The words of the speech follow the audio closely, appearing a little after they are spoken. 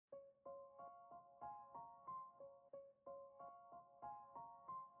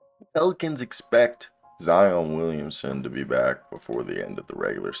Pelicans expect Zion Williamson to be back before the end of the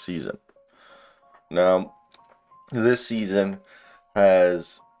regular season. Now, this season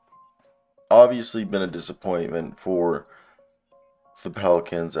has obviously been a disappointment for the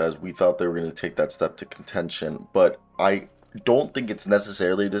Pelicans as we thought they were going to take that step to contention, but I don't think it's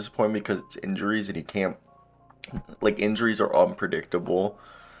necessarily a disappointment because it's injuries and you can't, like, injuries are unpredictable.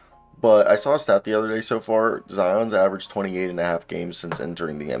 But I saw a stat the other day so far. Zion's averaged 28 and a half games since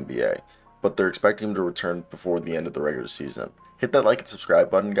entering the NBA, but they're expecting him to return before the end of the regular season. Hit that like and subscribe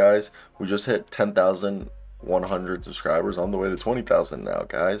button, guys. We just hit 10,100 subscribers, on the way to 20,000 now,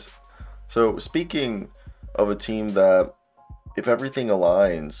 guys. So, speaking of a team that, if everything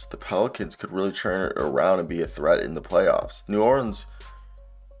aligns, the Pelicans could really turn it around and be a threat in the playoffs. New Orleans,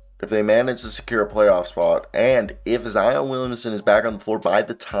 if they manage to secure a playoff spot, and if Zion Williamson is back on the floor by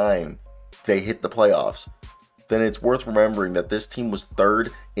the time they hit the playoffs, then it's worth remembering that this team was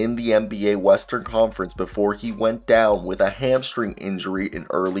third in the NBA Western Conference before he went down with a hamstring injury in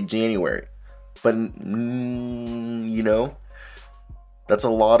early January. But, that's a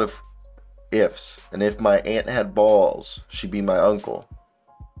lot of ifs. And if my aunt had balls, she'd be my uncle.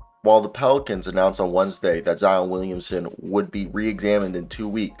 While the Pelicans announced on Wednesday that Zion Williamson would be re-examined in 2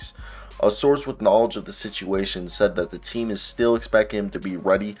 weeks, a source with knowledge of the situation said that the team is still expecting him to be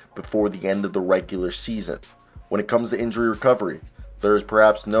ready before the end of the regular season. When it comes to injury recovery, there is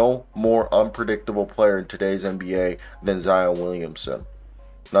perhaps no more unpredictable player in today's NBA than Zion Williamson.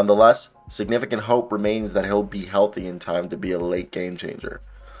 Nonetheless, significant hope remains that he'll be healthy in time to be a late game changer.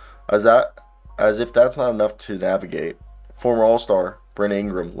 As if that's not enough to navigate, former All-Star Brandon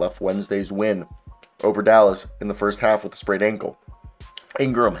Ingram left Wednesday's win over Dallas in the first half with a sprained ankle.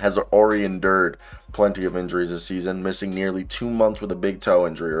 Ingram has already endured plenty of injuries this season, missing nearly 2 months with a big toe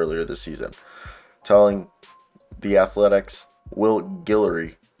injury earlier this season, telling The Athletic's Will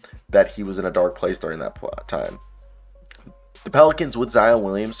Guillory that he was in a dark place during that time. The Pelicans with Zion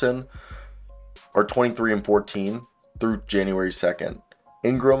Williamson are 23 and 14 through January 2nd.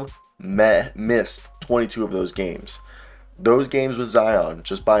 Ingram missed 22 of those games. Those games with Zion,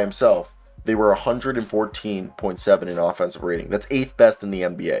 just by himself, they were 114.7 in offensive rating. That's 8th best in the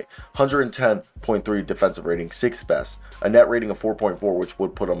NBA. 110.3 defensive rating, 6th best. A net rating of 4.4, which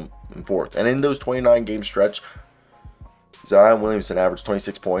would put him in 4th. And in those 29-game stretch, Zion Williamson averaged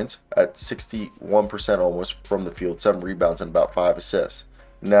 26 points at 61% almost from the field, 7 rebounds, and about 5 assists.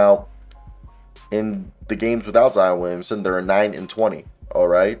 Now, in the games without Zion Williamson, they're 9 and 20, all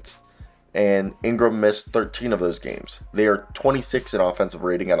right? And Ingram missed 13 of those games. They are 26 in offensive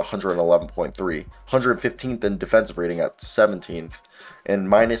rating at 111.3, 115th in defensive rating at 17th, and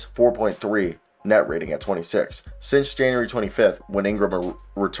minus 4.3 net rating at 26. Since January 25th, when Ingram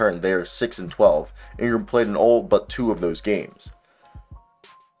returned, they are 6 and 12. Ingram played in all but 2 of those games.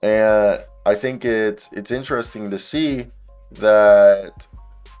 And I think it's interesting to see that,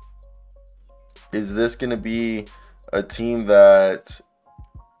 is this going to be a team that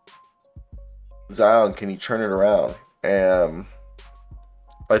Zion, can he turn it around? And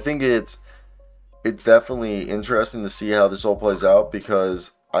I think it's definitely interesting to see how this all plays out,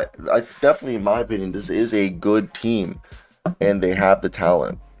 because I definitely, in my opinion, this is a good team and they have the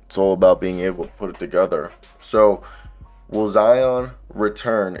talent. It's all about being able to put it together. So, will Zion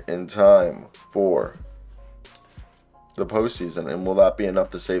return in time for the postseason, and will that be enough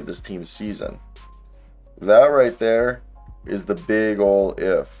to save this team's season? That right there is the big ol'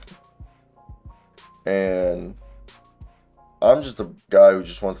 if. And I'm just a guy who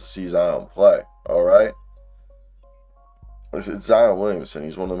just wants to see Zion play, all right? It's Zion Williamson.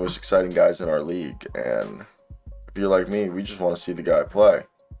 He's one of the most exciting guys in our league. And if you're like me, we just want to see the guy play.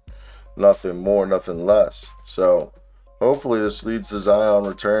 Nothing more, nothing less. So hopefully this leads to Zion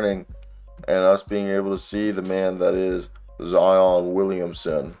returning and us being able to see the man that is Zion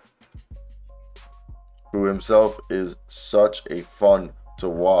Williamson, who himself is such a fun to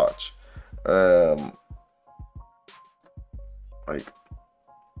watch. Like,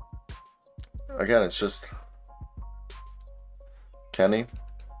 again, it's just, can he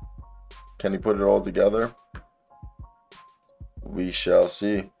put it all together? We shall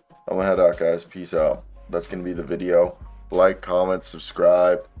see. I'm gonna head out, guys. Peace out. That's gonna be the video. Like, comment,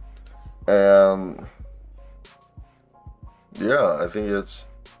 subscribe, and yeah, I think it's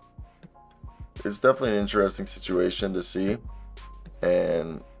definitely an interesting situation to see.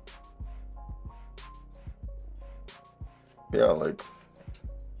 And yeah, like,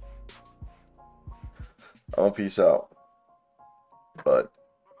 I'm gonna peace out. But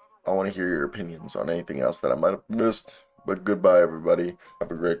I want to hear your opinions on anything else that I might have missed. But goodbye, everybody.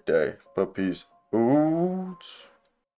 Have a great day. But peace.